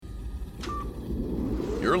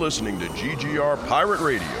You're listening to GGR Pirate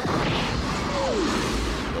Radio.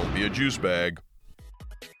 Don't be a juice bag.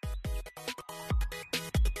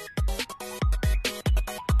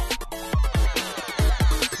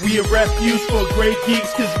 We a refuge for great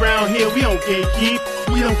geeks, cause round here we don't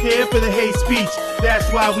gatekeep. We don't care for the hate speech, that's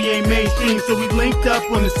why we ain't mainstream. So we linked up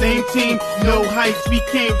on the same team, no heights we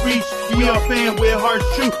can't reach. We are fan, we're hearts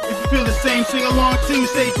true. If you feel the same, sing along too.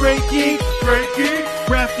 Say great geek, refuge,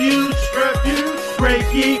 great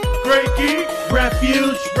geek, refuge.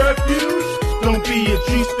 Don't be a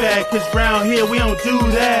juice bag, cause round here we don't do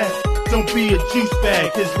that. Don't be a juice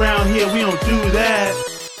bag, cause round here we don't do that.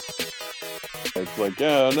 It's like,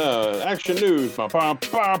 no, action news.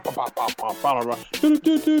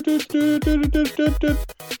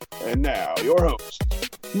 And now, your host,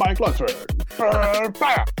 Mike Lunsford.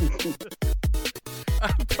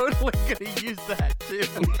 I'm totally going to use that, too.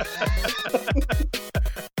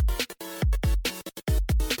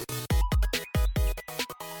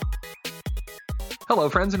 Hello,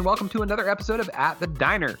 friends, and welcome to another episode of At the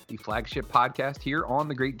Diner, the flagship podcast here on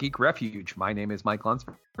the Great Geek Refuge. My name is Mike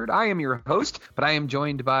Lunsford. I am your host, but I am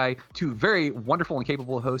joined by two very wonderful and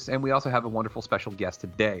capable hosts, and we also have a wonderful special guest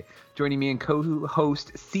today. Joining me in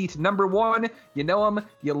co-host seat number one, you know him,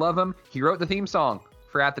 you love him, he wrote the theme song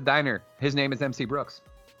for At the Diner. His name is MC Brooks.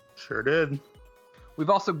 Sure did. We've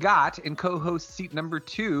also got in co-host seat number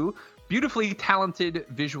two, beautifully talented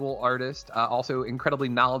visual artist, also incredibly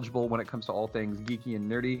knowledgeable when it comes to all things geeky and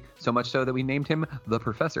nerdy, so much so that we named him The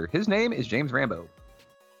Professor. His name is James Rambo.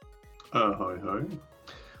 Hi.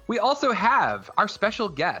 We also have our special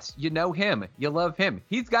guest. You know him. You love him.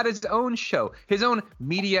 He's got his own show, his own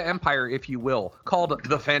media empire, if you will, called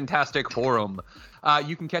The Fantastic Forum.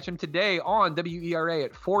 You can catch him today on WERA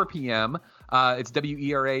at 4 p.m. It's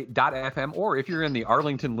WERA.FM, or if you're in the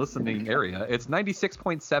Arlington listening area, it's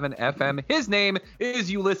 96.7 FM. His name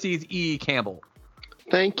is Ulysses E. Campbell.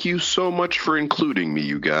 Thank you so much for including me,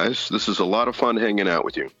 you guys. This is a lot of fun hanging out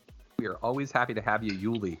with you. We are always happy to have you,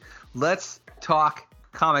 Yuli. Let's talk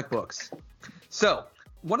comic books. So,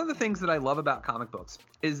 one of the things that I love about comic books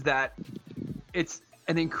is that it's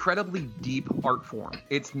an incredibly deep art form.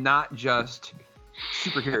 It's not just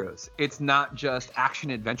superheroes. It's not just action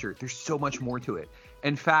adventure. There's so much more to it.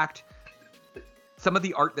 In fact, some of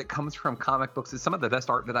the art that comes from comic books is some of the best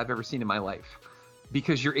art that I've ever seen in my life,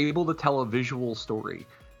 because you're able to tell a visual story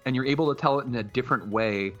and you're able to tell it in a different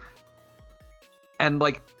way. And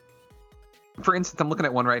like, for instance, I'm looking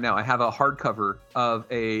at one right now. I have a hardcover of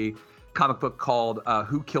a comic book called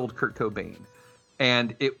Who Killed Kurt Cobain?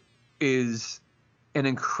 And it is an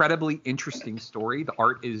incredibly interesting story. The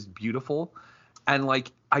art is beautiful. And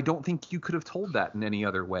like, I don't think you could have told that in any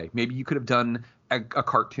other way. Maybe you could have done a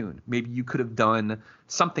cartoon. Maybe you could have done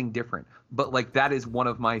something different. But like, that is one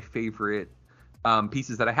of my favorite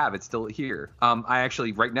pieces that I have. It's still here. I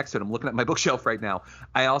actually, right next to it, I'm looking at my bookshelf right now.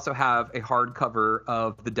 I also have a hardcover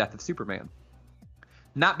of The Death of Superman.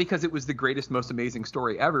 Not because it was the greatest, most amazing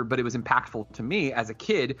story ever, but it was impactful to me as a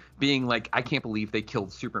kid, being like, I can't believe they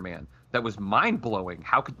killed Superman. That was mind-blowing.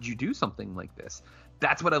 How could you do something like this?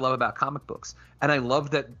 That's what I love about comic books. And I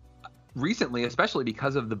love that recently, especially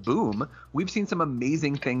because of the boom, we've seen some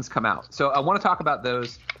amazing things come out. So I want to talk about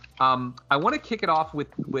those. I want to kick it off with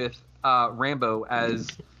Rambo,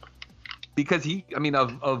 because he, I mean,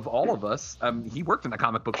 of all of us, he worked in a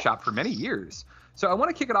comic book shop for many years. So I want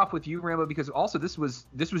to kick it off with you, Rambo, because also this was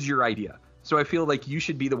your idea. So I feel like you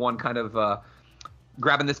should be the one kind of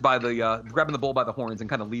grabbing the bull by the horns and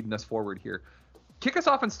kind of leading us forward here. Kick us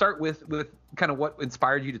off and start with kind of what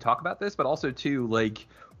inspired you to talk about this, but also too, like,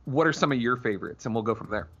 what are some of your favorites, and we'll go from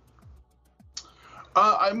there.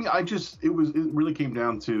 I mean, it really came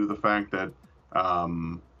down to the fact that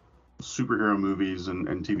superhero movies and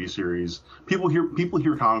TV series, people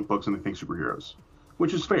hear comic books and they think superheroes,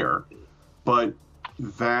 which is fair, but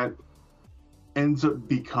that ends up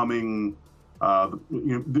becoming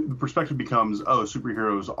the perspective becomes, oh,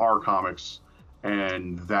 superheroes are comics,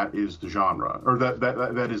 and that is the genre, or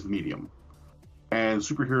that is the medium, and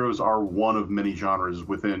superheroes are one of many genres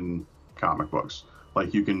within comic books.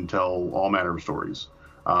 Like, you can tell all manner of stories.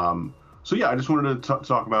 So yeah, I just wanted to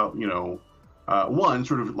talk about, one,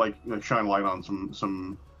 sort of like shine light on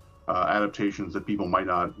some adaptations that people might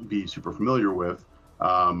not be super familiar with,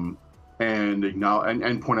 and acknowledge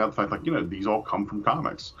and point out the fact, like, these all come from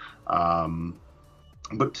comics.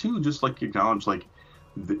 But two, just like acknowledge, like,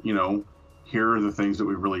 here are the things that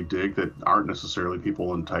we really dig that aren't necessarily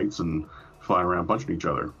people in tights and flying around punching each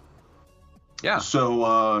other. Yeah.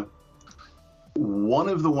 So one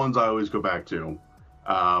of the ones I always go back to,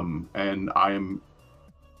 and I am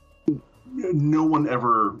no one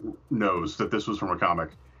ever knows that this was from a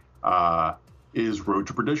comic, is Road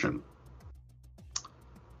to Perdition.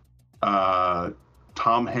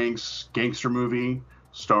 Tom Hanks gangster movie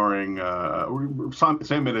starring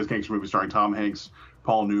Sam Mendes gangster movie starring Tom Hanks,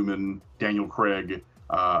 Paul Newman, Daniel Craig,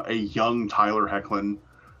 a young Tyler Hoechlin,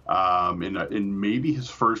 in maybe his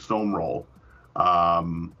first film role.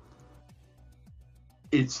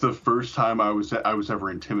 It's the first time I was ever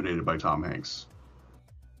intimidated by Tom Hanks.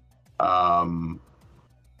 I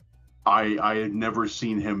had never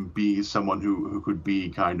seen him be someone who could be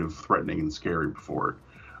kind of threatening and scary before.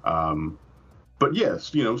 But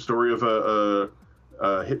yes, story of a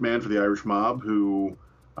hitman for the Irish mob who,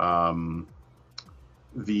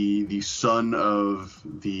 the son of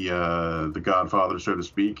the Godfather, so to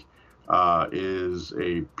speak, is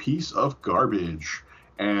a piece of garbage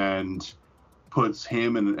and puts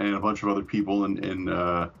him and a bunch of other people in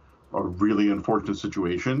a really unfortunate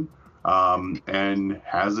situation, and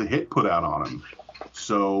has a hit put out on him.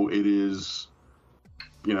 So it is,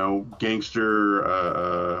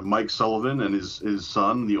 gangster Mike Sullivan and his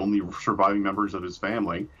son, the only surviving members of his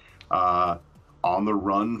family, on the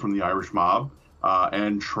run from the Irish mob,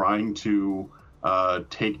 and trying to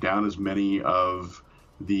take down as many of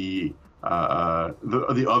the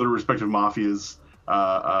other respective mafias,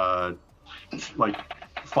 like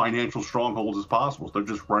financial strongholds as possible. So they're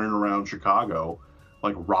just running around Chicago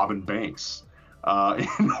like robbing banks,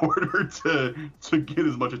 in order to get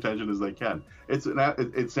as much attention as they can. It's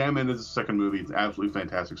Sam Mendes' second movie. It's an absolutely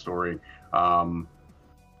fantastic story.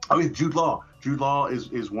 Jude Law. Jude Law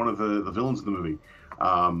is one of the villains of the movie.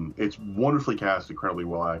 It's wonderfully cast, incredibly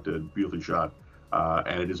well acted, beautifully shot,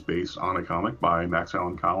 and it is based on a comic by Max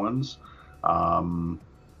Allan Collins, and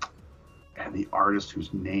the artist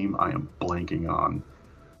whose name I am blanking on.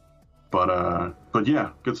 But yeah,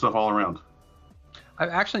 good stuff all around. I've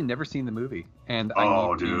actually never seen the movie, and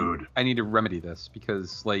I need to remedy this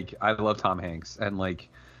because I love Tom Hanks, and like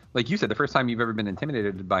you said, the first time you've ever been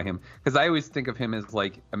intimidated by him, because I always think of him as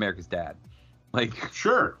America's dad.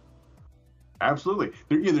 Sure, absolutely.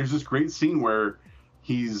 There's this great scene where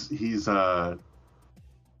he's Mike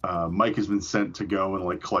has been sent to go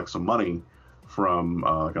and collect some money from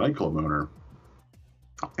a nightclub owner,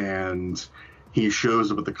 and he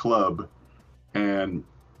shows up at the club, and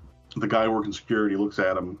the guy working security looks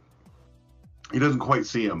at him. He doesn't quite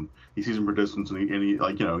see him. He sees him for distance, and he he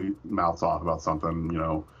mouths off about something.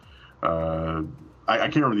 I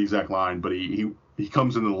can't remember the exact line, but he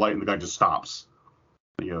comes into the light, and the guy just stops.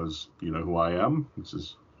 He goes, "You know who I am?" He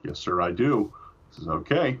says, "Yes, sir, I do." He says,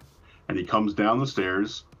 "Okay." And he comes down the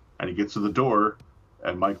stairs, and he gets to the door,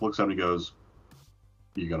 and Mike looks at him and he goes,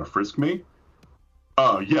 "You gonna frisk me?"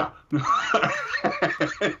 "Oh, yeah."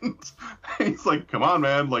 And he's like, "Come on,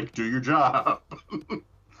 man, do your job."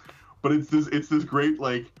 But it's this great,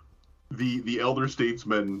 the elder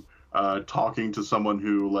statesman talking to someone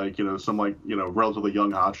who, some relatively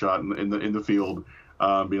young hotshot in the field,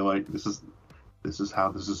 being like, this is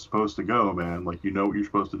how this is supposed to go, man. What you're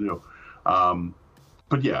supposed to do.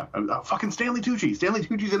 But yeah, fucking Stanley Tucci. Stanley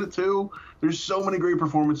Tucci's in it too. There's so many great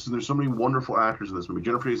performances, and there's so many wonderful actors in this movie.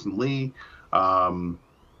 Jennifer Jason Leigh.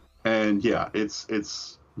 And yeah,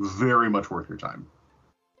 it's very much worth your time.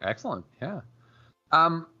 Excellent. Yeah.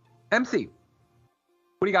 MC,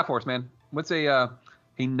 what do you got for us, man? What's a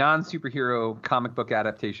non-superhero comic book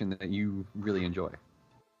adaptation that you really enjoy?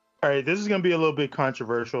 All right, this is going to be a little bit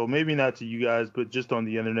controversial. Maybe not to you guys, but just on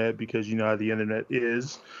the internet, because you know how the internet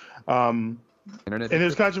is. Internet. And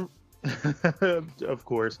there's of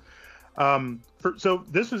course. So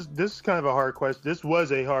this is kind of a hard question. This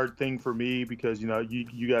was a hard thing for me because you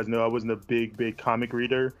guys know I wasn't a big comic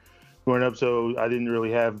reader growing up, so I didn't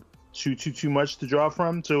really have too much to draw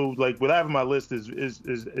from. So what I have on my list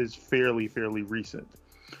is fairly recent.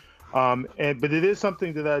 But it is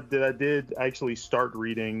something that I did actually start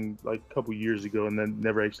reading a couple years ago and then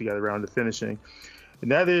never actually got around to finishing. And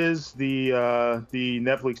that is the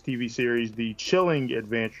Netflix TV series, The Chilling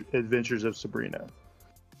Adventures of Sabrina,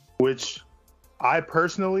 which I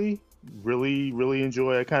personally really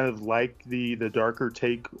enjoy. I kind of like the darker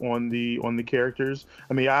take on the characters.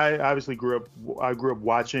 I mean, I obviously grew up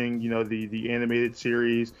watching the animated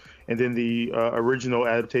series and then the original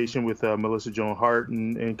adaptation with Melissa Joan Hart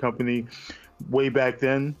and company way back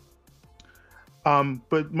then.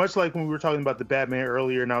 But much like when we were talking about the Batman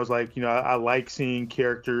earlier, and I was like, I like seeing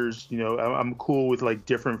characters, I'm cool with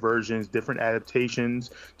different versions, different adaptations,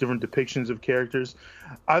 different depictions of characters.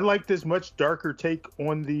 I like this much darker take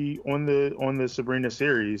on the Sabrina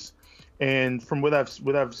series. And from what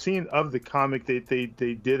I've seen of the comic, they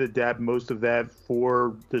did adapt most of that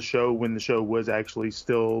for the show when the show was actually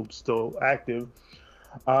still active.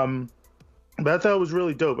 But I thought it was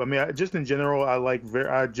really dope. I mean, just in general,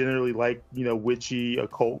 I generally like, witchy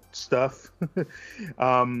occult stuff.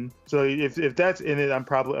 So if that's in it, I'm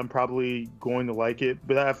probably going to like it.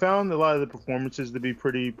 But I found a lot of the performances to be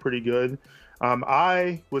pretty good.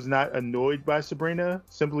 I was not annoyed by Sabrina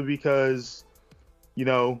simply because,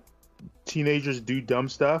 teenagers do dumb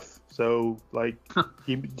stuff. So like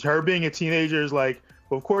her being a teenager is like,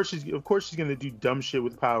 well, of course she's gonna do dumb shit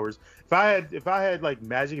with powers. If I had like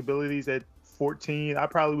magic abilities at 14, I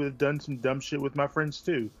probably would have done some dumb shit with my friends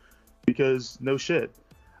too, because no shit.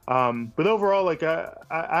 But overall, like I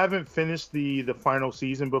haven't finished the final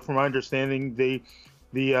season, but from my understanding, the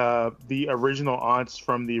original aunts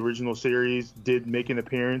from the original series did make an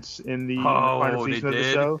appearance in the final season of the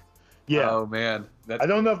show. Yeah. Oh man, I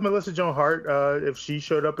don't know if Melissa Joan Hart, if she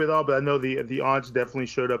showed up at all, but I know the aunts definitely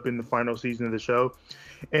showed up in the final season of the show,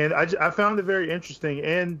 and I found it very interesting,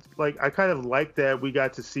 and like I kind of liked that we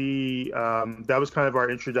got to see that was kind of our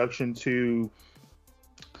introduction to.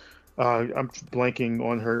 I'm blanking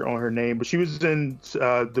on her name, but she was in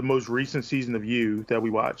the most recent season of You that we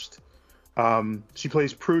watched. She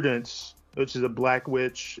plays Prudence, which is a black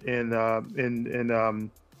witch in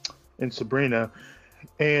Sabrina.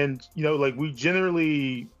 And, like we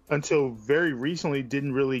generally, until very recently,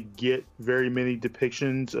 didn't really get very many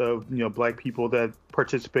depictions of, black people that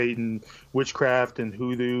participate in witchcraft and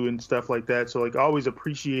hoodoo and stuff like that. So like I always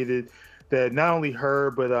appreciated that not only her,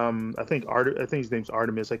 but I think his name's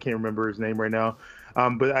Artemis. I can't remember his name right now.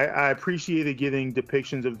 But I appreciated getting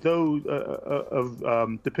depictions of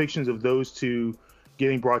those two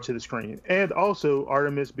getting brought to the screen, and also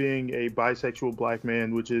Artemis being a bisexual black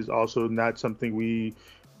man, which is also not something we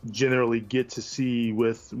generally get to see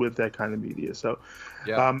with that kind of media. So,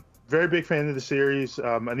 yeah. Very big fan of the series.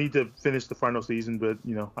 I need to finish the final season, but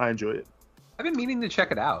I enjoyed it. I've been meaning to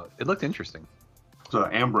check it out. It looked interesting. So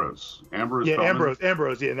Ambrose. Yeah, Feldman.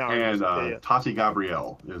 Ambrose. Yeah, and Tati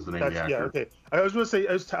Gabrielle is the name of the actor. Yeah, okay. I was going to say,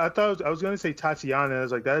 I was going to say Tatiana. I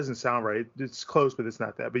was like, that doesn't sound right. It's close, but it's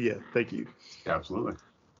not that. But yeah, thank you. Yeah, absolutely.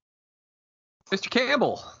 Mr.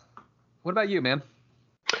 Campbell, what about you, man?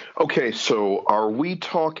 Okay, so are we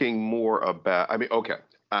talking more about? I mean, okay,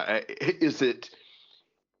 is it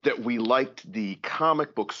that we liked the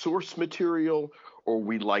comic book source material, or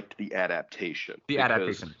we liked the adaptation?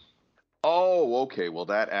 Adaptation. Oh, okay. Well,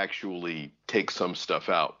 that actually takes some stuff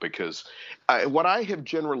out, because what I have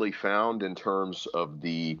generally found in terms of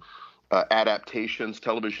the adaptations,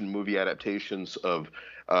 television movie adaptations of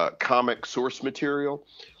comic source material,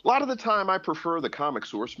 a lot of the time I prefer the comic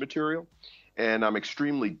source material, and I'm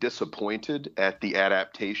extremely disappointed at the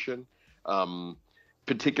adaptation.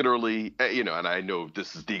 Particularly, and I know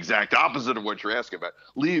this is the exact opposite of what you're asking about,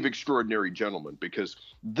 League of Extraordinary Gentlemen, because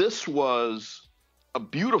this was a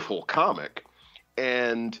beautiful comic,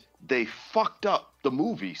 and they fucked up the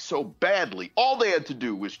movie so badly. All they had to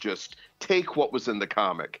do was just take what was in the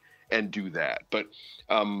comic and do that. But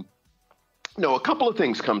no, a couple of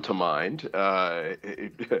things come to mind. A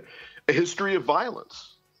History of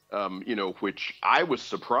Violence, which I was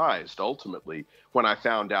surprised ultimately when I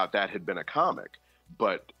found out that had been a comic,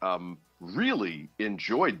 but really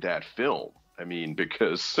enjoyed that film. I mean,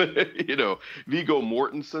 because, Viggo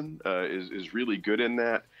Mortensen is really good in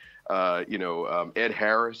that. Ed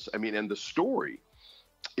Harris. I mean, and the story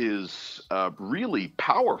is really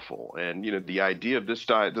powerful. And, the idea of this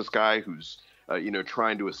guy who's,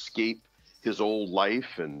 trying to escape his old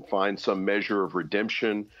life and find some measure of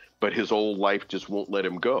redemption, but his old life just won't let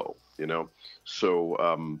him go, So,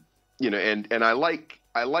 and I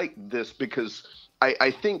like this because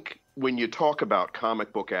I think when you talk about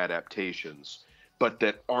comic book adaptations, but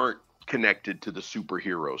that aren't connected to the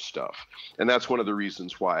superhero stuff. And that's one of the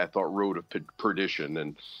reasons why I thought Road of Perdition,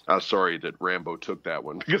 and I'm sorry that Rambo took that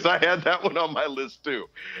one, because I had that one on my list too.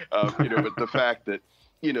 But the fact that,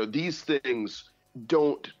 these things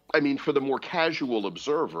don't, for the more casual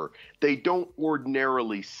observer, they don't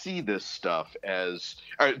ordinarily see this stuff as,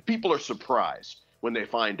 people are surprised when they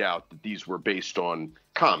find out that these were based on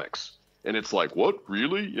comics. And it's like, what,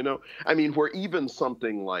 really? Where even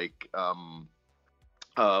something like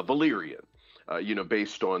Valerian,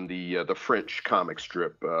 based on the French comic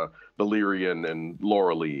strip, Valerian and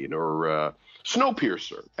Laureline, or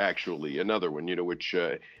Snowpiercer, actually, another one, which,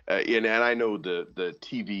 and I know the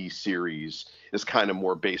TV series is kind of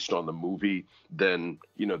more based on the movie than,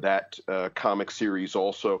 that comic series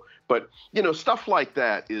also. But, stuff like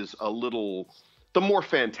that is a little the more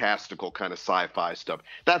fantastical kind of sci-fi stuff,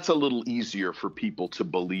 that's a little easier for people to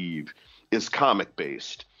believe is comic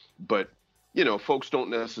based. But, folks don't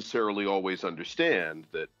necessarily always understand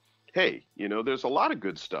that, hey, there's a lot of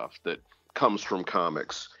good stuff that comes from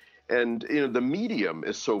comics. And, the medium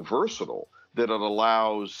is so versatile that it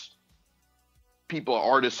allows people,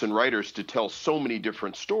 artists and writers, to tell so many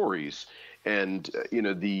different stories. And,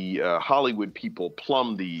 the Hollywood people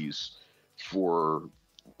plumb these for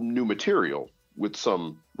new material with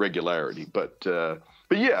some regularity. But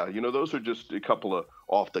yeah, those are just a couple of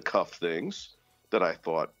off the cuff things that I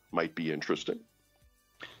thought might be interesting.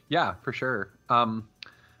 Yeah, for sure.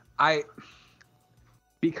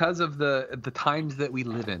 Because of the times that we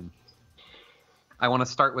live in, I want to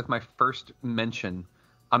start with my first mention.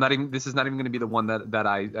 This is not even going to be the one that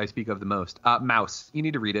I speak of the most. Mouse. You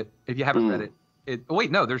need to read it if you haven't read it.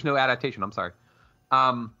 Wait, no, there's no adaptation. I'm sorry.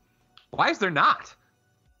 Why is there not?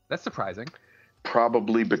 That's surprising.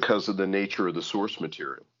 Probably because of the nature of the source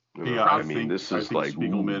material. Yeah, I think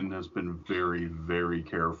Spiegelman has been very, very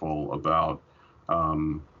careful about,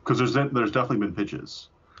 because there's definitely been pitches,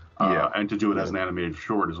 and to do it as an animated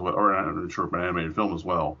short as well, or not a short, but an animated film as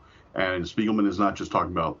well. And Spiegelman is not just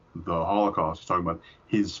talking about the Holocaust; he's talking about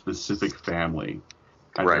his specific family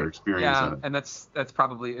and their experience. Yeah, in it. And that's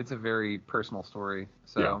probably, it's a very personal story.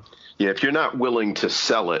 So yeah, if you're not willing to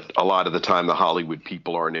sell it, a lot of the time the Hollywood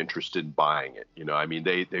people aren't interested in buying it.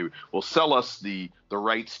 They will sell us the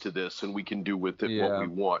rights to this, and we can do with it what we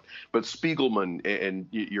want. But Spiegelman, and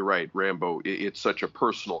you're right, Rambo, it's such a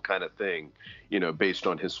personal kind of thing, based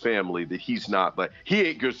on his family, that he's not like, he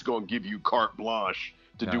ain't just going to give you carte blanche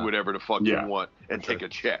to do whatever the fuck you want and take a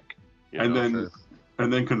check. And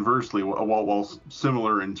then conversely, while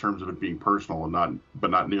similar in terms of it being personal and but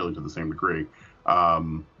not nearly to the same degree,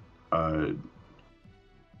 Bill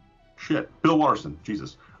Larson,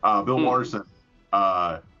 Bill Larson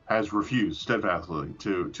has refused steadfastly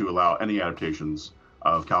to allow any adaptations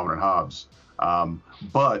of Calvin and Hobbes,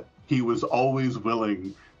 but he was always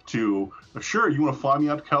willing to, sure, you want to fly me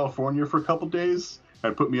out to California for a couple days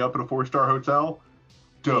and put me up in a 4-star hotel?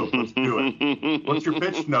 Dope, let's do it. What's your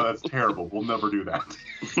pitch? No, that's terrible. We'll never do that.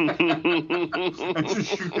 And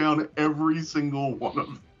just shoot down every single one of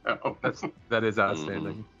them. That is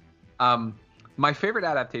outstanding. My favorite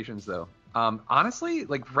adaptations, though, honestly,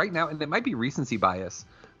 like right now, and it might be recency bias,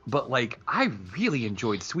 but like I really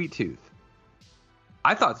enjoyed Sweet Tooth.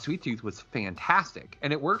 I thought Sweet Tooth was fantastic,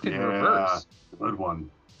 and it worked in reverse. Good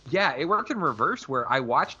one. Yeah, it worked in reverse, where I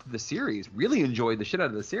watched the series, really enjoyed the shit out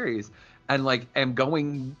of the series, and like am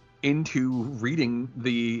going into reading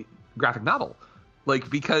the graphic novel, like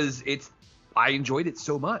because I enjoyed it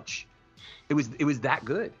so much. It was that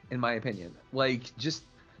good, in my opinion. Like just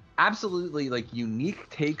absolutely like unique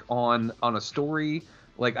take on a story.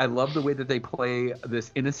 Like I love the way that they play this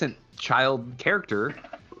innocent child character,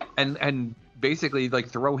 and basically like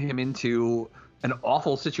throw him into an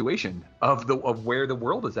awful situation of where the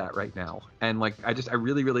world is at right now. And like I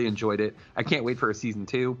really, really enjoyed it. I can't wait for a season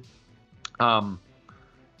 2. I've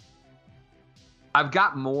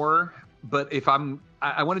got more, but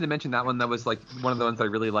I wanted to mention that one. That was like one of the ones that I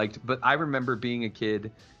really liked. But I remember being a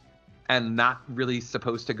kid and not really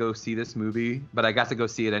supposed to go see this movie, but I got to go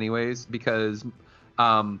see it anyways because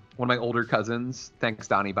one of my older cousins, thanks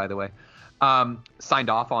Donnie by the way, signed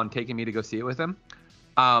off on taking me to go see it with him,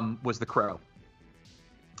 was The Crow.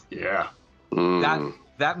 Yeah.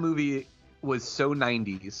 That movie was so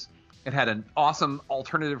 90s. It had an awesome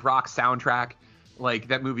alternative rock soundtrack. Like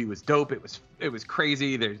that movie was dope. It was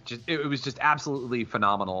crazy. It was just absolutely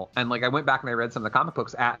phenomenal. And like I went back and I read some of the comic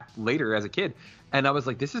books later as a kid, and I was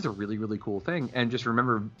like, this is a really, really cool thing. And just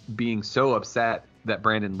remember being so upset that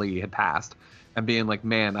Brandon Lee had passed, and being like,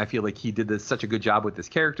 man, I feel like he did such a good job with this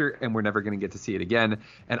character, and we're never going to get to see it again.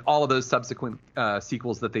 And all of those subsequent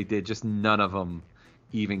sequels that they did, just none of them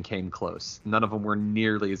even came close. None of them were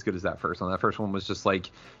nearly as good as that first one. That first one was just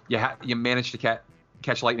like you managed to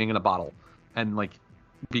catch lightning in a bottle, and like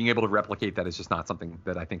being able to replicate that is just not something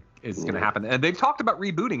that I think is going to happen. And they've talked about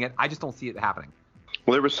rebooting it. I just don't see it happening.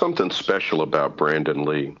 Well, there was something special about Brandon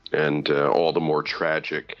Lee, and all the more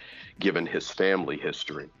tragic given his family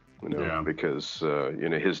history, because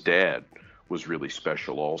his dad was really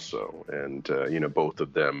special also, and both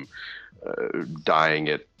of them dying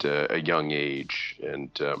at a young age,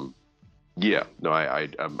 and I'm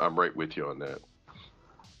right with you on that.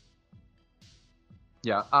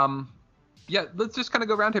 Yeah. Yeah, let's just kind of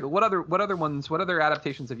go roundtable. What other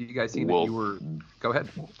adaptations have you guys seen that you were? Go ahead.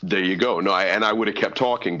 There you go. No, I would have kept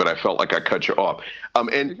talking, but I felt like I cut you off. And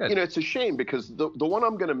it's a shame because the one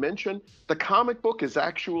I'm going to mention, the comic book is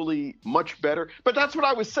actually much better. But that's what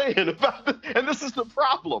I was saying about and this is the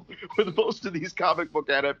problem with most of these comic book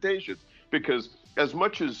adaptations, because as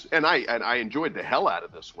much as I enjoyed the hell out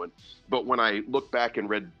of this one, but when I look back and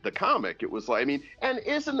read the comic, it was like, I mean, and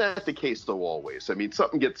isn't that the case though always? I mean,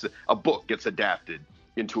 a book gets adapted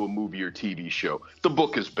into a movie or TV show. The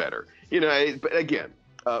book is better, but again,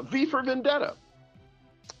 V for Vendetta,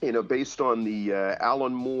 based on the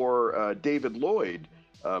Alan Moore, David Lloyd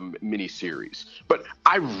miniseries. But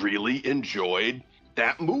I really enjoyed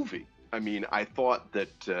that movie. I mean, I thought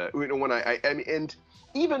that, when and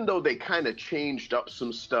even though they kind of changed up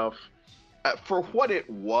some stuff, for what it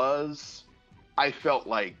was, I felt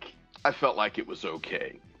like it was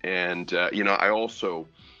okay. And I also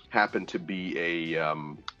happen to be a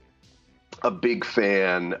big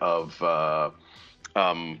fan of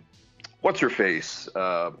what's her face?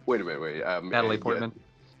 Wait. Natalie Portman.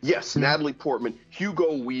 Yes, Natalie Portman.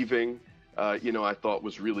 Hugo Weaving, I thought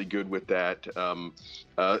was really good with that.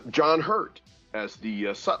 John Hurt as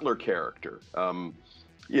the Sutler character.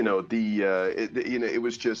 It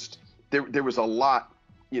was just there was a lot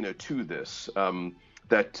to this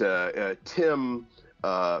that Tim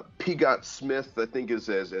Pigot Smith, I think, is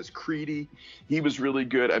as Creedy. He was really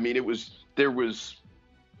good. I mean,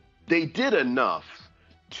 they did enough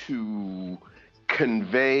to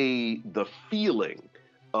convey the feeling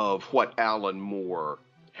of what Alan Moore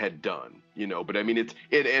had done, but I mean,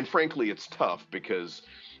 and frankly, it's tough because,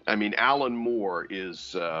 I mean, Alan Moore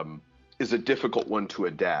is a difficult one to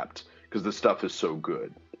adapt because the stuff is so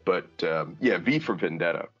good. But V for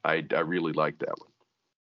Vendetta, I really like that one.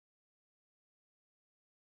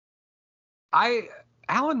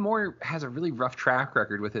 Alan Moore has a really rough track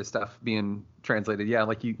record with his stuff being translated. Yeah,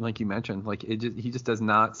 like you mentioned, he just does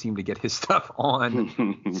not seem to get his stuff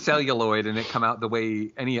on celluloid and it come out the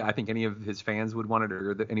way any of his fans would want it,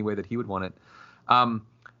 or any way that he would want it.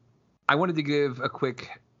 I wanted to give a quick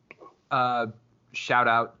shout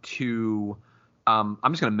out to I'm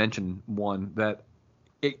just going to mention one that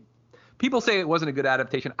people say it wasn't a good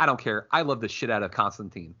adaptation. I don't care. I love the shit out of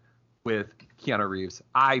Constantine with Keanu Reeves.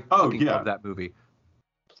 I fucking love that movie.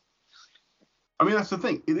 I mean, that's the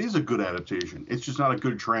thing. It is a good adaptation. It's just not a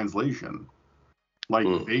good translation. Like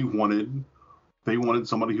they wanted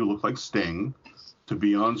somebody who looked like Sting to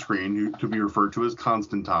be on screen, to be referred to as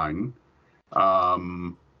Constantine. They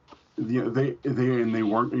weren't,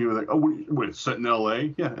 like, oh, wait, it's set in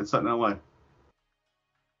L.A.? Yeah, it's set in L.A.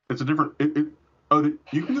 It's a different. You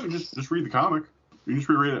can just read the comic. You just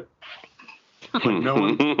reread it. Like no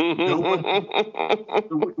one.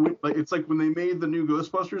 Like it's like when they made the new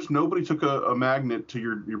Ghostbusters. Nobody took a magnet to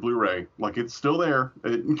your Blu-ray. Like it's still there.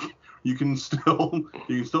 You can still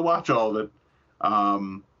watch all of it.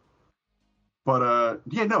 The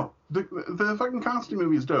fucking Constantine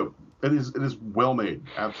movie is dope. It is well made.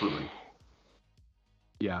 Absolutely.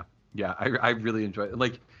 Yeah. I really enjoy it.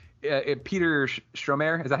 Like Peter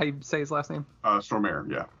Stormare, is that how you say his last name? Stormare,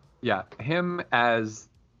 yeah. Yeah, him as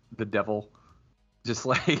the devil, just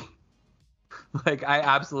like I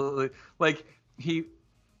absolutely like he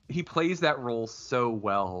plays that role so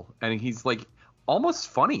well, and he's like almost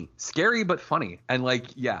funny, scary but funny, and like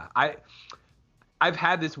I've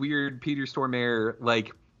had this weird Peter Stormare,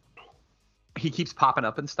 like he keeps popping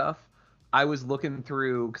up and stuff. I was looking at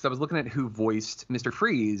who voiced Mr.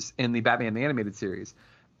 Freeze in the Batman the Animated Series.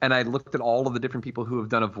 And I looked at all of the different people who have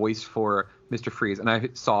done a voice for Mr. Freeze, and I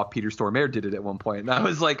saw Peter Stormare did it at one point. And I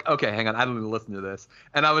was like, okay, hang on, I don't need to listen to this.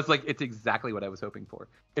 And I was like, it's exactly what I was hoping for.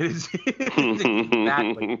 It's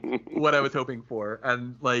exactly what I was hoping for.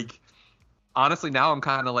 And like, honestly, now I'm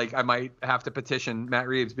kind of like, I might have to petition Matt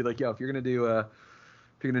Reeves, be like, yo, if you're gonna do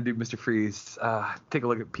Mr. Freeze, take a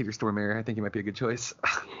look at Peter Stormare. I think he might be a good choice.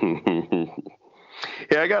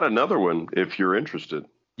 Yeah, I got another one if you're interested.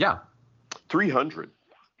 Yeah. 300.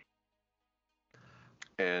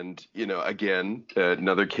 And, again,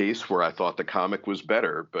 another case where I thought the comic was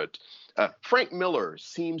better. But Frank Miller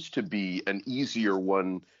seems to be an easier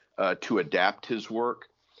one to adapt his work,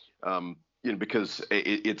 because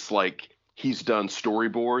it's like he's done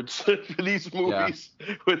storyboards for these movies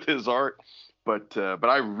with his art. But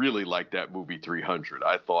I really like that movie 300.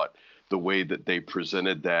 I thought the way that they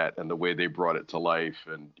presented that and the way they brought it to life.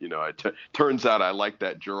 And, it turns out I like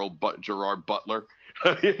that Gerard Butler.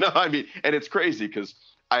 I mean, and it's crazy because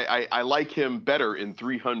I like him better in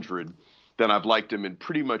 300 then I've liked him in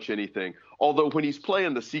pretty much anything. Although when he's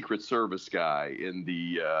playing the Secret Service guy in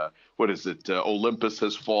the, Olympus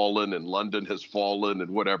Has Fallen and London Has Fallen and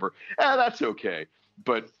whatever, that's okay.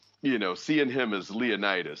 But, seeing him as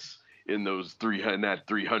Leonidas in that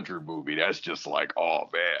 300 movie, that's just like, oh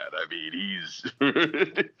man, I mean,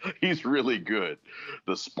 he's really good.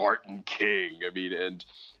 The Spartan King. I mean, and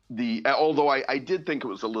although I did think it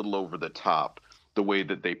was a little over the top, the way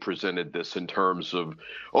that they presented this in terms of,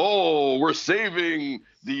 we're saving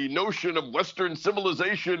the notion of Western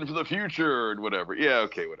civilization for the future and whatever. Yeah,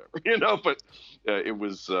 okay, whatever. But it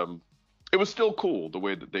was still cool the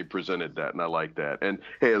way that they presented that, and I like that. And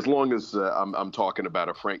hey, as long as I'm talking about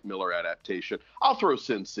a Frank Miller adaptation, I'll throw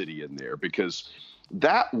Sin City in there because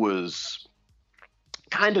that was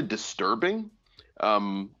kind of disturbing,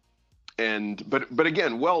 but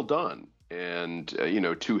again, well done. And,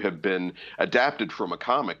 to have been adapted from a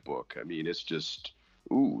comic book. I mean, it's just,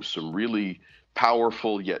 some really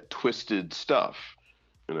powerful yet twisted stuff,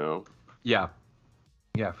 Yeah.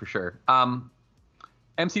 Yeah, for sure.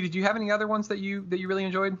 MC, did you have any other ones that you really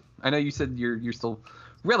enjoyed? I know you said you're still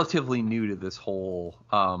relatively new to this whole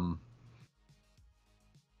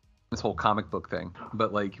comic book thing,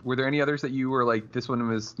 but like, were there any others that you were like, this one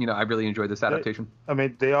was, I really enjoyed this adaptation? I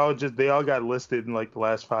mean, they all got listed in like the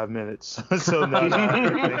last 5 minutes. So no.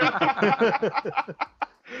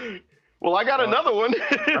 Well, I got another one.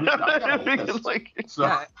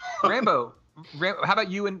 Rambo, how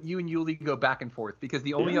about you and Yuli go back and forth? Because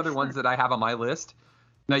the only other ones that I have on my list,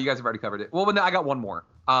 no, you guys have already covered it. Well, no, I got one more.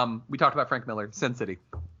 We talked about Frank Miller, Sin City.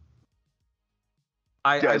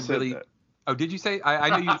 I really. That. Oh, did you say? I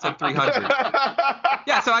know you said 300.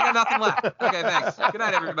 Yeah, so I got nothing left. Okay, thanks. Good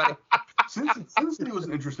night, everybody. Sin City was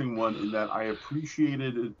an interesting one in that I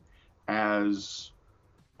appreciated it as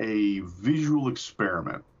a visual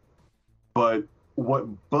experiment. But what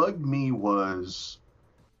bugged me was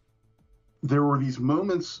there were these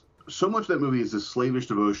moments, so much of that movie is this slavish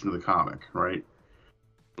devotion to the comic, right?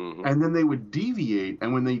 Mm-hmm. And then they would deviate,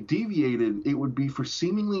 and when they deviated, it would be for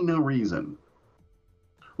seemingly no reason.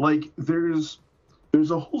 Like, there's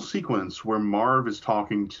a whole sequence where Marv is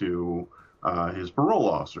talking to his parole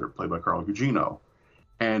officer, played by Carla Gugino,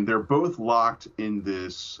 and they're both locked in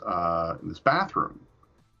this bathroom.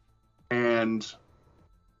 And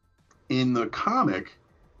in the comic,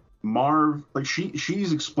 Marv, like,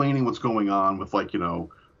 she's explaining what's going on with, like, the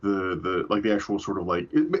actual sort of, like,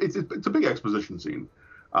 it's a big exposition scene,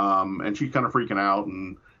 and she's kind of freaking out,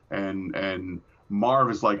 and Marv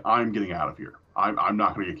is like, I'm getting out of here. I'm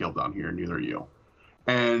not going to get killed down here, neither are you.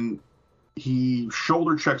 And he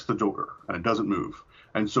shoulder checks the door, and it doesn't move.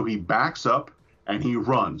 And so he backs up, and he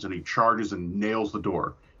runs, and he charges and nails the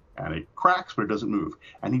door. And it cracks, but it doesn't move.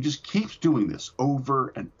 And he just keeps doing this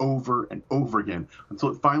over and over and over again until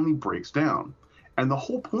it finally breaks down. And the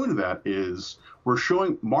whole point of that is we're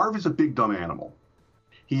showing Marv is a big, dumb animal.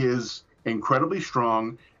 He is incredibly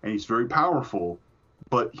strong, and he's very powerful,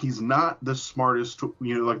 but he's not the smartest,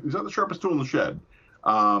 he's not the sharpest tool in the shed.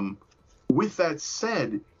 With that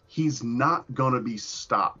said, he's not going to be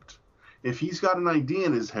stopped. If he's got an idea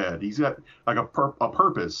in his head, he's got like a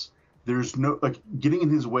purpose, there's no, like, getting in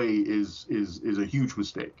his way is a huge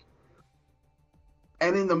mistake.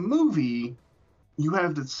 And in the movie, you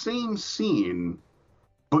have the same scene,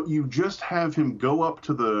 but you just have him go up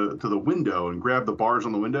to the window and grab the bars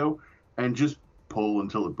on the window and just pull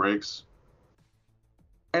until it breaks.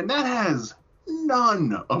 And that has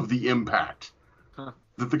none of the impact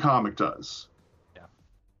that the comic does. Yeah.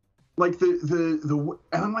 Like and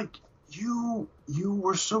I'm like, you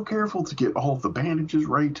were so careful to get all of the bandages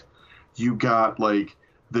right. You got like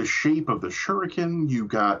the shape of the shuriken. You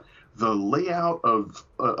got the layout of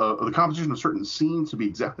the composition of certain scenes to be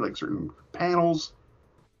exactly like certain panels.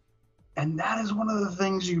 And that is one of the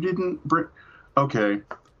things you didn't bring. Okay,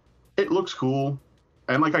 it looks cool.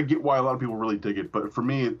 And, like, I get why a lot of people really dig it, but for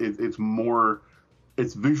me,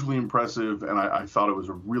 it's visually impressive, and I thought it was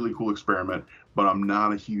a really cool experiment, but I'm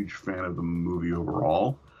not a huge fan of the movie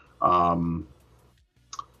overall.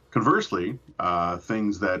 Conversely,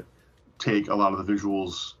 things that take a lot of the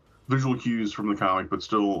visual cues from the comic, but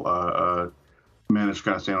still manage to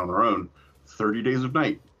kind of stand on their own, 30 Days of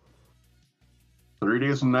Night. 30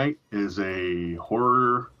 Days of Night is a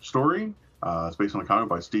horror story. It's based on a comic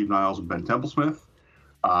by Steve Niles and Ben Templesmith.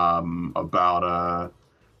 About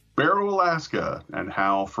Barrow, Alaska, and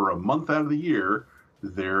how for a month out of the year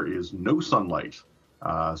there is no sunlight.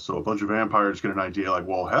 So a bunch of vampires get an idea like,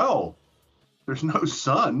 well, hell, there's no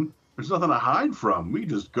sun. There's nothing to hide from. We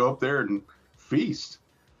just go up there and feast.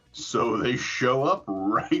 So they show up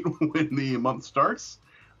right when the month starts,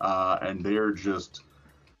 and they're just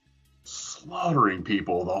slaughtering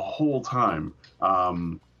people the whole time.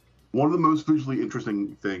 One of the most visually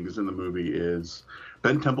interesting things in the movie is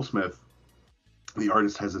Ben Temple-Smith, the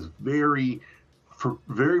artist, has this very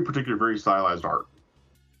particular, very stylized art,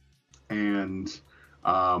 and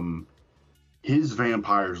his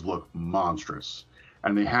vampires look monstrous,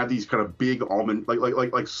 and they have these kind of big almond,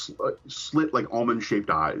 slit like almond shaped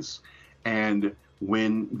eyes. And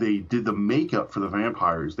when they did the makeup for the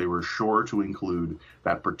vampires, they were sure to include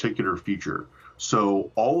that particular feature.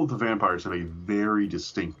 So all of the vampires have a very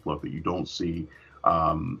distinct look that you don't see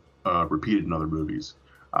repeated in other movies.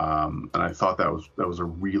 And I thought that was a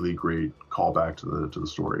really great callback to the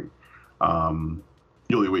story.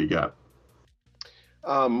 Yuli, what you got?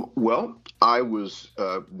 Well, I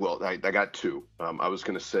got two. I was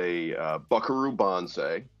going to say Buckaroo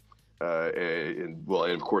Banzai. And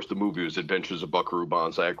of course, the movie was Adventures of Buckaroo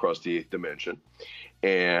Banzai Across the Eighth Dimension.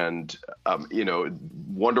 And,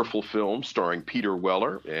 wonderful film starring Peter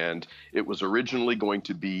Weller. And it was originally going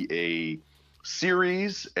to be a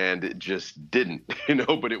series, and it just didn't,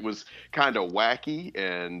 but it was kind of wacky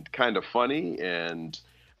and kind of funny and,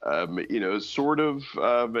 sort of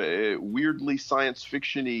a weirdly science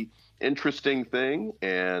fiction-y interesting thing,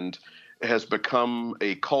 and has become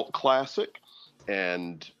a cult classic.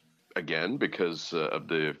 And again, because of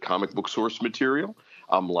the comic book source material,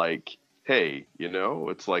 I'm like, hey,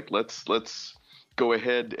 it's like, let's go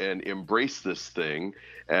ahead and embrace this thing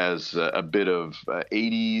as a bit of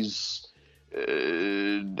 80s.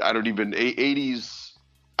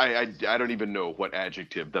 I don't even know what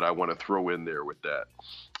adjective that I want to throw in there with that.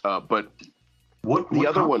 But what the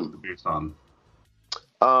other one is it based on?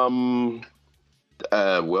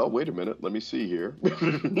 Well, wait a minute. Let me see here.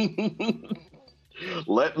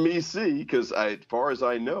 Let me see, because as far as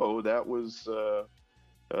I know, that was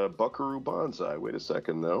Buckaroo Banzai. Wait a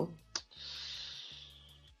second, though.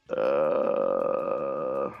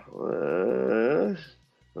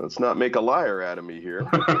 Let's not make a liar out of me here.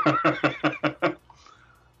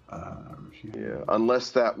 Yeah,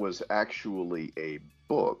 unless that was actually a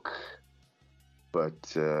book.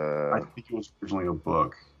 But I think it was originally a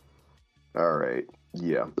book. All right.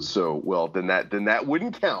 Yeah. So, well, then that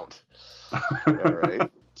wouldn't count. All right.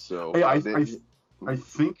 So hey, I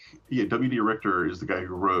think W.D. Richter is the guy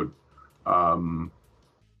who wrote Earl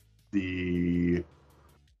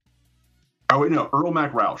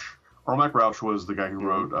Mac Rauch. Earl Mac Rauch was the guy who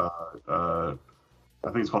wrote I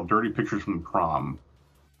think it's called Dirty Pictures from Prom.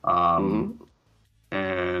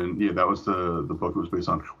 And yeah, that was the book it was based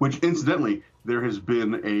on, which incidentally there has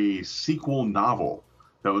been a sequel novel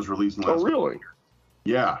that was released in the last really?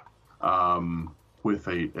 Yeah. And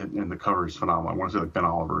the cover is phenomenal. I want to say like Ben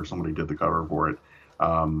Oliver or somebody did the cover for it.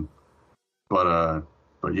 But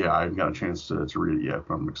yeah, I haven't got a chance to read it yet,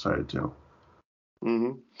 but I'm excited to.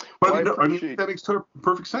 Mm-hmm. But I mean, that makes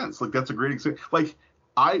perfect sense. Like, that's a great example. Like,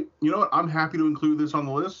 you know what? I'm happy to include this on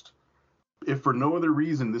the list. If for no other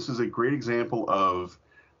reason, this is a great example of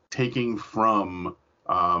taking from,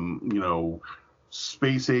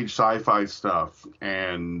 space age sci-fi stuff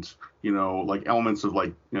and, like elements of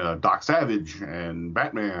like Doc Savage and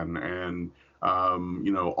Batman and,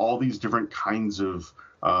 all these different kinds of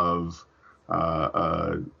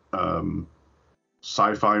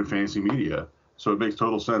sci-fi and fantasy media. So it makes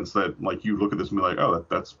total sense that like you look at this and be like, oh,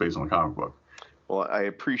 that's based on a comic book. Well, I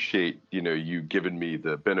appreciate, you giving me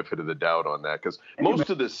the benefit of the doubt on that, because most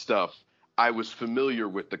of this stuff I was familiar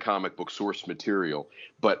with the comic book source material,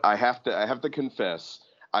 but I have to confess,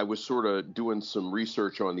 I was sort of doing some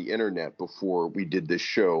research on the internet before we did this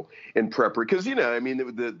show in prep, because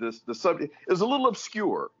the subject is a little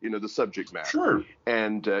obscure, the subject matter. Sure.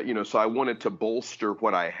 And so I wanted to bolster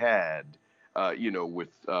what I had, with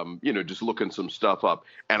just looking some stuff up,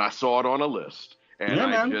 and I saw it on a list.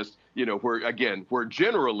 And just, where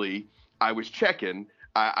generally I was checking,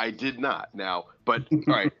 I did not now. But all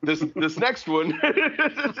right, this next one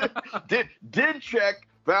did check,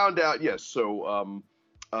 found out. Yes. So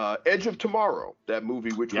Edge of Tomorrow, that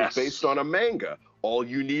movie, which was based on a manga, All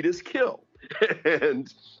You Need Is Kill.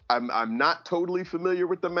 And I'm not totally familiar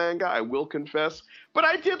with the manga, I will confess, but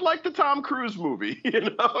I did like the Tom Cruise movie.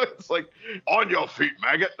 It's like, on your feet,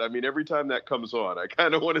 maggot. I mean, every time that comes on, I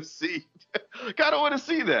kind of want to see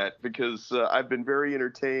that, because I've been very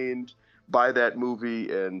entertained by that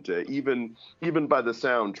movie, and even by the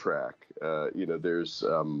soundtrack. There's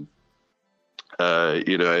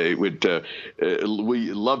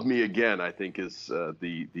We Love Me Again, I think, is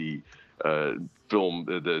the film,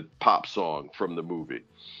 the pop song from the movie.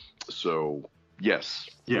 So yes,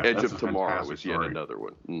 Edge of Tomorrow is yet another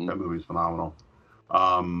one. Mm-hmm. That movie's phenomenal.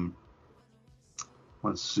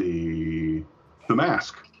 Let's see, The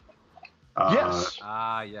Mask. Yes.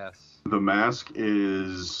 Yes. The Mask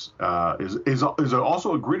is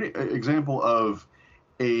also a great example of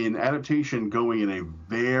an adaptation going in a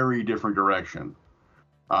very different direction.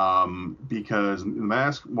 Because The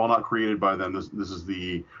Mask, while not created by them, this is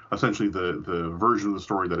essentially the version of the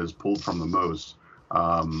story that is pulled from the most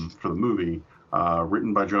for the movie.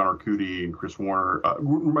 Written by John Arcudi and Chris Warner.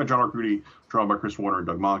 Written by John Arcudi, drawn by Chris Warner and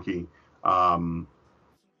Doug Mahnke.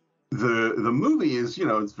 The movie is,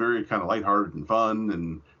 it's very kind of lighthearted and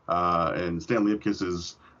fun, and Stanley Ipkiss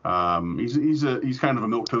is he's kind of a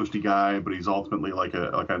milquetoasty guy, but he's ultimately like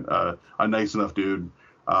a nice enough dude.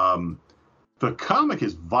 The comic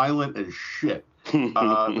is violent as shit.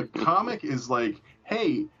 The comic is like,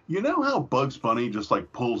 hey, you know how Bugs Bunny just like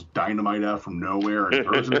pulls dynamite out from nowhere and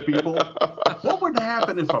throws it at people? What would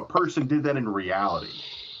happen if a person did that in reality?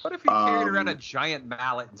 What if he carried around a giant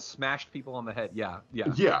mallet and smashed people on the head? Yeah.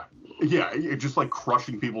 Just like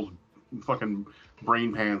crushing people's fucking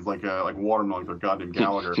brain pans like watermelon with goddamn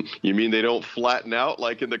Gallagher. You mean they don't flatten out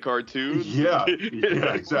like in the cartoons? Yeah,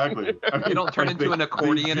 exactly. I mean, You don't turn into an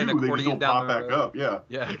accordion and they accordion just don't down pop the back road. up.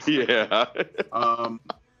 Yeah.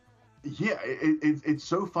 It's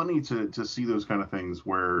so funny to see those kind of things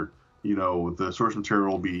where the source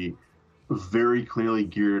material will be very clearly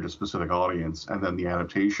geared to a specific audience, and then the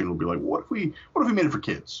adaptation will be like, what if we made it for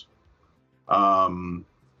kids? Men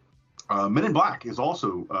in Black is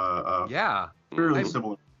also fairly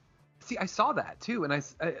similar. See, I saw that too, and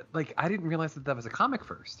I didn't realize that was a comic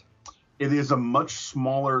first. It is a much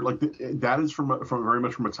smaller, that is from very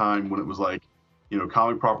much from a time when it was like,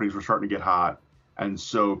 comic properties were starting to get hot, and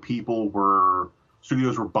so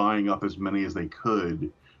studios were buying up as many as they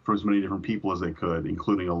could from as many different people as they could,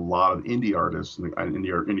 including a lot of indie artists and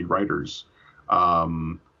indie writers,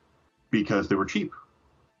 because they were cheap.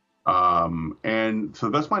 And to the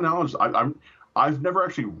best of my knowledge, I've never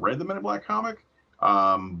actually read the Men in Black comic,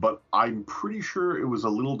 but I'm pretty sure it was a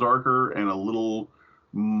little darker and a little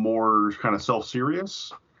more kind of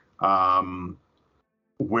self-serious.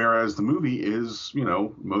 Whereas the movie is,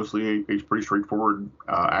 mostly a pretty straightforward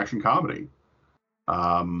action comedy.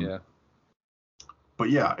 But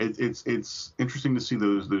yeah, it's interesting to see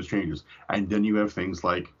those changes. And then you have things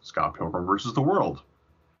like Scott Pilgrim versus the World,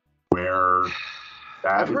 where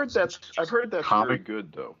I've heard that's comic, very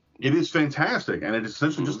good though. It is fantastic, and it is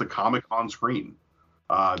essentially just the comic on screen.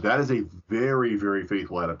 That is a very, very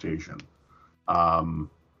faithful adaptation. And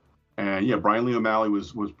yeah, Brian Lee O'Malley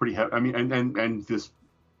was pretty heavy. I mean, and this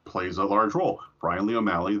plays a large role. Brian Lee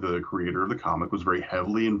O'Malley, the creator of the comic, was very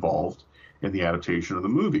heavily involved in the adaptation of the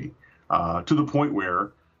movie, to the point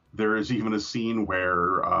where there is even a scene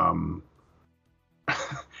where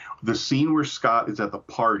the scene where Scott is at the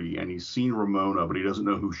party and he's seen Ramona, but he doesn't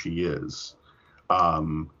know who she is.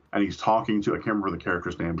 And he's talking to, I can't remember the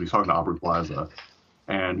character's name, but he's talking to Aubrey Plaza.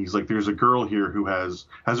 And he's like, there's a girl here who have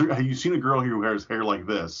you seen a girl here who has hair like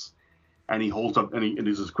this? And he holds up, and it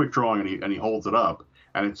is this quick drawing, and he holds it up,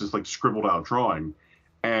 and it's just like scribbled out drawing.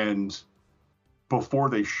 And before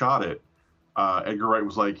they shot it, Edgar Wright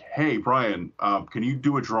was like, hey, Brian, can you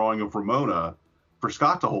do a drawing of Ramona for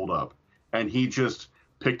Scott to hold up? And he just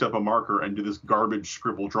picked up a marker and did this garbage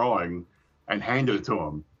scribble drawing and handed it to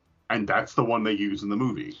him. And that's the one they use in the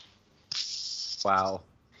movie. Wow.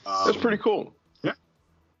 That's pretty cool. Yeah.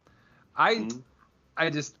 I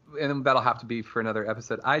just, and that'll have to be for another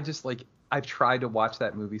episode. I've tried to watch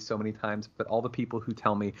that movie so many times, but all the people who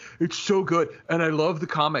tell me it's so good and I love the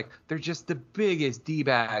comic, they're just the biggest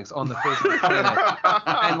D-bags on the face of the planet.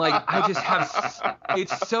 And I just have,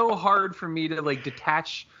 it's so hard for me to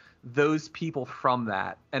detach those people from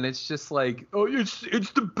that. And it's just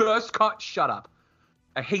it's the best shut up.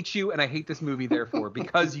 I hate you and I hate this movie therefore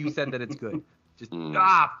because you said that it's good. Just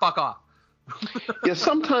fuck off. Yeah,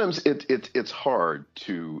 sometimes it's hard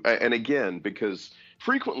to, and again, because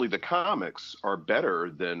frequently the comics are better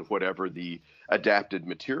than whatever the adapted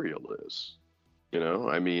material is.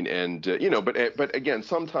 I mean, and but again,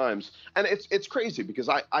 sometimes, and it's crazy because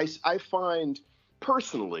I find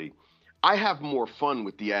personally, I have more fun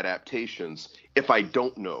with the adaptations if I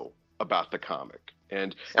don't know about the comic.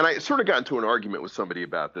 And I sort of got into an argument with somebody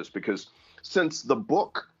about this because since the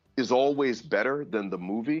book is always better than the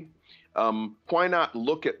movie, why not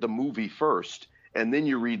look at the movie first and then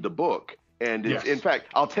you read the book? And yes. In fact,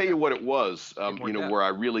 I'll tell you what it was, where I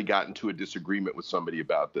really got into a disagreement with somebody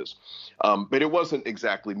about this. But it wasn't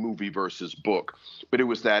exactly movie versus book, but it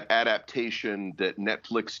was that adaptation that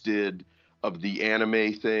Netflix did of the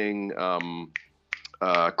anime thing.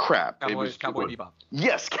 Cowboy Bebop.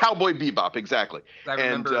 Yes, Cowboy Bebop, exactly.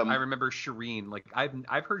 I remember Shireen.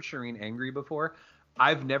 I've heard Shireen angry before.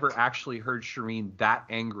 I've never actually heard Shireen that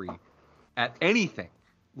angry at anything,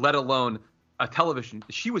 let alone a television.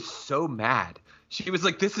 She was so mad. She was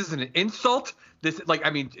like, "This is an insult."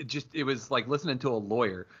 It was like listening to a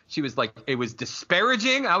lawyer. She was like, it was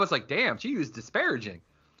disparaging. I was like, damn, she was disparaging.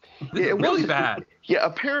 This is really bad. Yeah,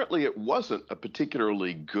 apparently it wasn't a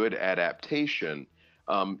particularly good adaptation,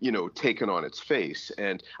 taken on its face.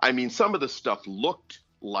 And I mean, some of the stuff looked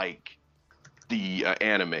like the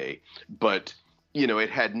anime, but it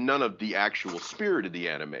had none of the actual spirit of the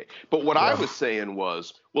anime. But what I was saying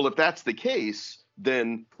was, well, if that's the case,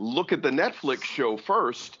 then look at the Netflix show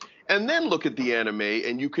first and then look at the anime,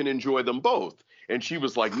 and you can enjoy them both. And she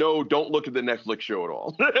was like, no, don't look at the Netflix show at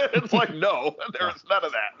all. It's like, no, there's none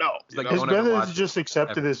of that. No. It's better to just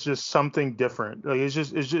accept it as just something different. Like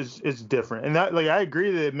it's different. And that, like, I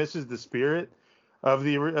agree that it misses the spirit of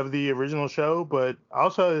the original show, but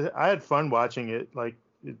also I had fun watching it. Like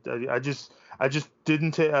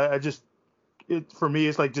for me,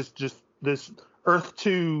 it's like just this Earth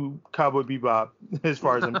 2 Cowboy Bebop, as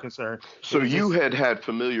far as I'm concerned. So you had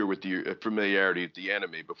familiarity with the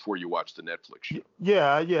anime before you watched the Netflix show?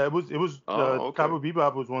 Yeah. It was. Okay. Cowboy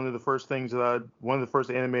Bebop was one of the first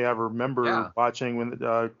anime I remember watching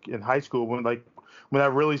when in high school when I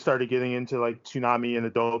really started getting into like Toonami and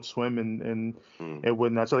Adult Swim and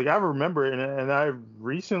whatnot. So like I remember it, and I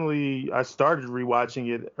started rewatching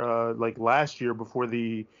it like last year before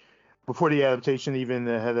the adaptation even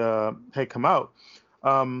had come out.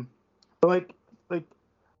 But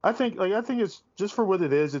I think it's just for what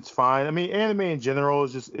it is, it's fine. I mean, anime in general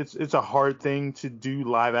is just it's a hard thing to do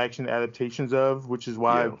live action adaptations of, which is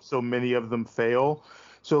why so many of them fail.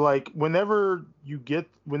 So like whenever you get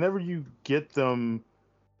them,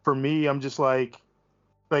 for me, I'm just like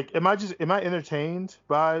am I entertained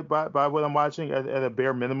by what I'm watching at a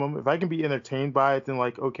bare minimum? If I can be entertained by it, then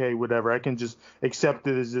like, okay, whatever. I can just accept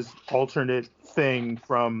it as this alternate thing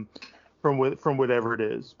from whatever it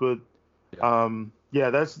is. But I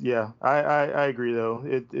agree though.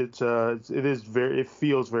 It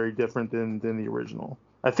feels very different than the original.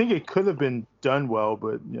 I think it could have been done well,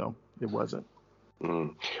 but it wasn't.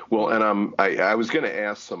 Well, and I was going to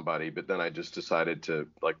ask somebody, but then I just decided to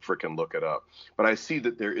like frickin' look it up. But I see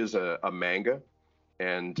that there is a manga,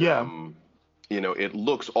 and it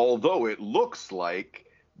looks like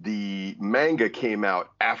the manga came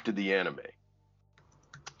out after the anime.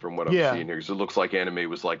 From what I'm seeing here, because it looks like anime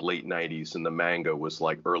was like late 90s and the manga was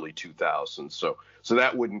like early 2000s. So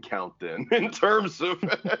that wouldn't count then in terms of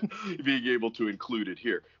being able to include it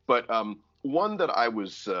here. But one that I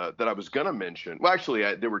was gonna mention. Well, actually,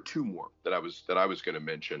 there were two more that I was gonna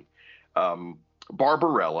mention.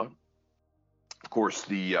 Barbarella, of course,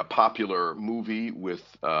 the popular movie with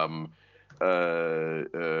oh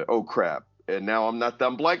crap. And now I'm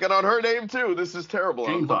blanking on her name too. This is terrible.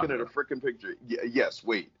 I'm looking at a freaking picture. Yes,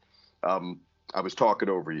 wait. I was talking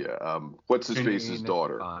over you. What's his face's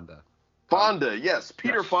daughter? Fonda. Yes,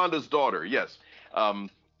 Peter Fonda's daughter. Yes. And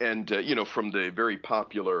from the very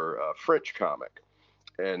popular French comic.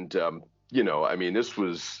 And I mean, this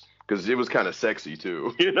was because it was kind of sexy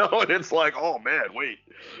too, and it's like, oh man, wait,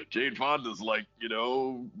 Jane Fonda's like,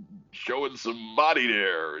 showing some body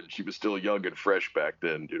there, and she was still young and fresh back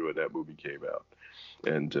then, when that movie came out.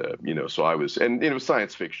 And so I was, and it was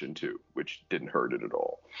science fiction too, which didn't hurt it at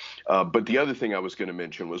all. But the other thing I was going to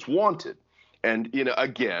mention was Wanted. And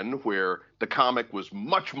again, where the comic was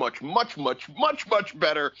much, much, much, much, much, much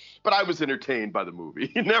better, but I was entertained by the movie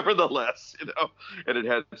nevertheless, and it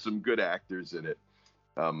had some good actors in it.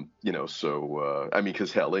 I mean,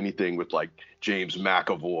 because hell, anything with like James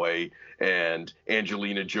McAvoy and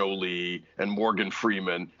Angelina Jolie and Morgan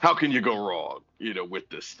Freeman, how can you go wrong, with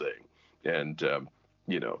this thing? And,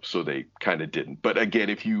 so they kind of didn't. But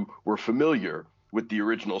again, if you were familiar with the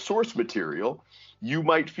original source material, you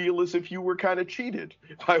might feel as if you were kind of cheated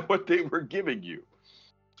by what they were giving you.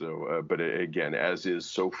 So, but again, as is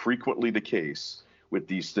so frequently the case with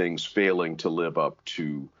these things failing to live up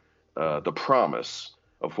to the promise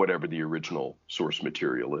of whatever the original source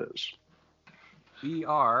material is. We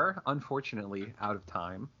are, unfortunately, out of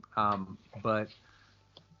time. But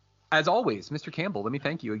as always, Mr. Campbell, let me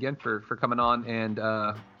thank you again for coming on and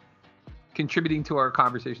contributing to our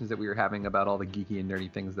conversations that we were having about all the geeky and nerdy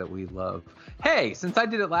things that we love. Hey, since I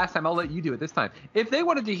did it last time, I'll let you do it this time. If they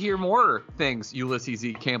wanted to hear more things, Ulysses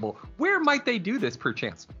E. Campbell, where might they do this per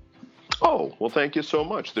chance? Oh, well, thank you so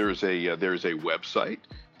much. There's a website,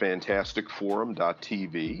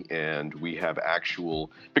 fantasticforum.tv, and we have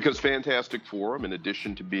because Fantastic Forum, in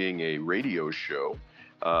addition to being a radio show,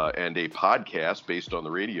 and a podcast based on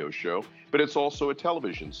the radio show, but it's also a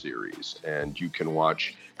television series. And you can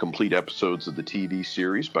watch complete episodes of the TV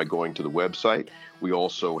series by going to the website. We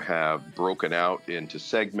also have broken out into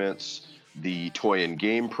segments the toy and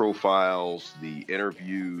game profiles, the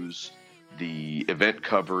interviews, the event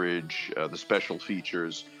coverage, the special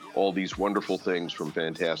features, all these wonderful things from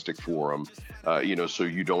Fantastic Forum, so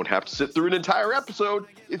you don't have to sit through an entire episode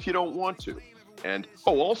if you don't want to. And,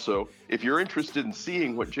 also, if you're interested in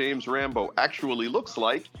seeing what James Rambo actually looks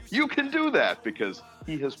like, you can do that because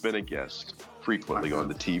he has been a guest frequently on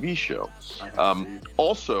the TV show.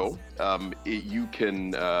 You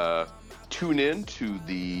can tune in to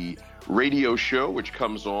the radio show, which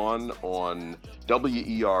comes on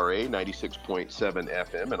WERA 96.7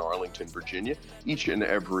 FM in Arlington, Virginia, each and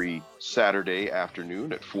every Saturday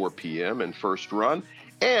afternoon at 4 p.m. in first run.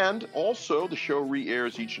 And also the show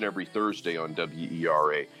re-airs each and every Thursday on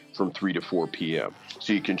WERA from 3 to 4 p.m.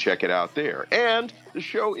 So you can check it out there. And the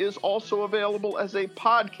show is also available as a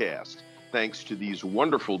podcast, thanks to these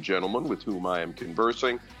wonderful gentlemen with whom I am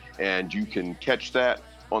conversing. And you can catch that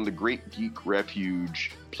on the Great Geek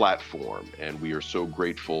Refuge platform. And we are so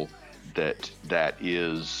grateful that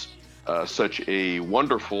is such a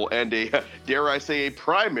wonderful and a, dare I say, a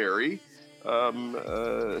primary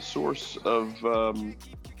source of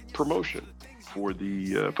promotion for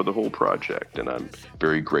the whole project. And I'm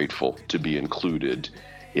very grateful to be included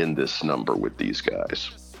in this number with these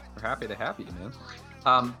guys. We're happy to have you, man.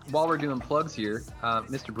 While we're doing plugs here,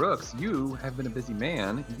 Mr. Brooks, you have been a busy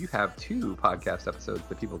man. You have 2 podcast episodes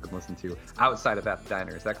that people can listen to outside of At the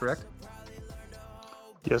Diner. Is that correct?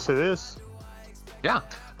 Yes, it is. Yeah.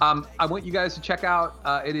 I want you guys to check out,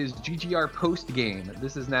 it is GGR Post Game.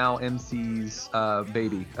 This is now MC's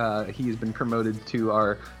baby. He has been promoted to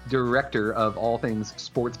our director of all things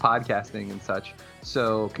sports podcasting and such.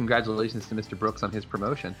 So congratulations to Mr. Brooks on his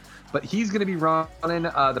promotion. But he's going to be running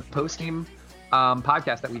the Post Game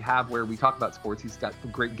podcast that we have where we talk about sports. He's got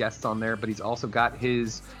great guests on there, but he's also got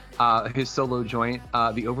his solo joint,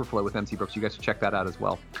 The Overflow with MC Brooks. You guys should check that out as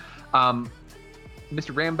well.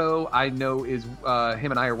 Mr. Rambo, I know is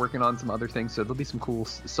him and I are working on some other things, so there'll be some cool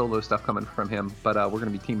solo stuff coming from him, but we're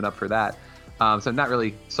going to be teaming up for that. So not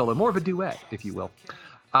really solo, more of a duet, if you will.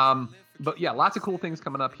 But yeah, lots of cool things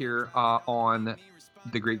coming up here on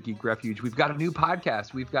the Great Geek Refuge. We've got a new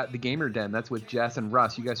podcast. We've got The Gamer Den. That's with Jess and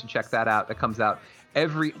Russ. You guys should check that out. That comes out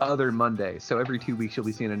every other Monday. So every 2 weeks, you'll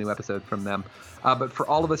be seeing a new episode from them. But for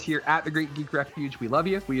all of us here at the Great Geek Refuge, we love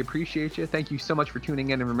you. We appreciate you. Thank you so much for tuning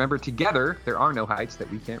in. And remember, together, there are no heights that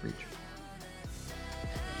we can't reach.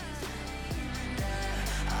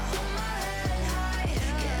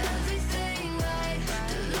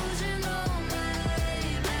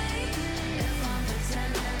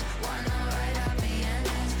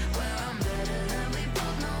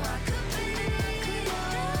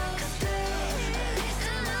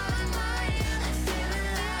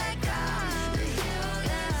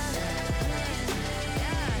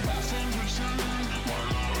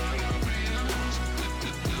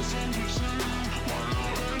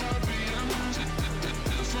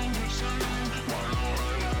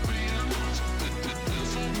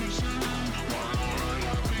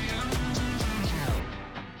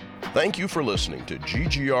 Thank you for listening to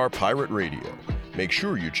GGR Pirate Radio. Make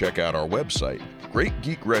sure you check out our website,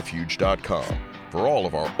 greatgeekrefuge.com, for all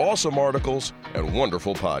of our awesome articles and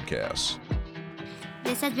wonderful podcasts.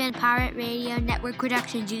 This has been Pirate Radio Network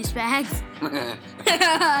production, Juice Bags.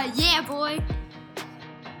 Yeah, boy.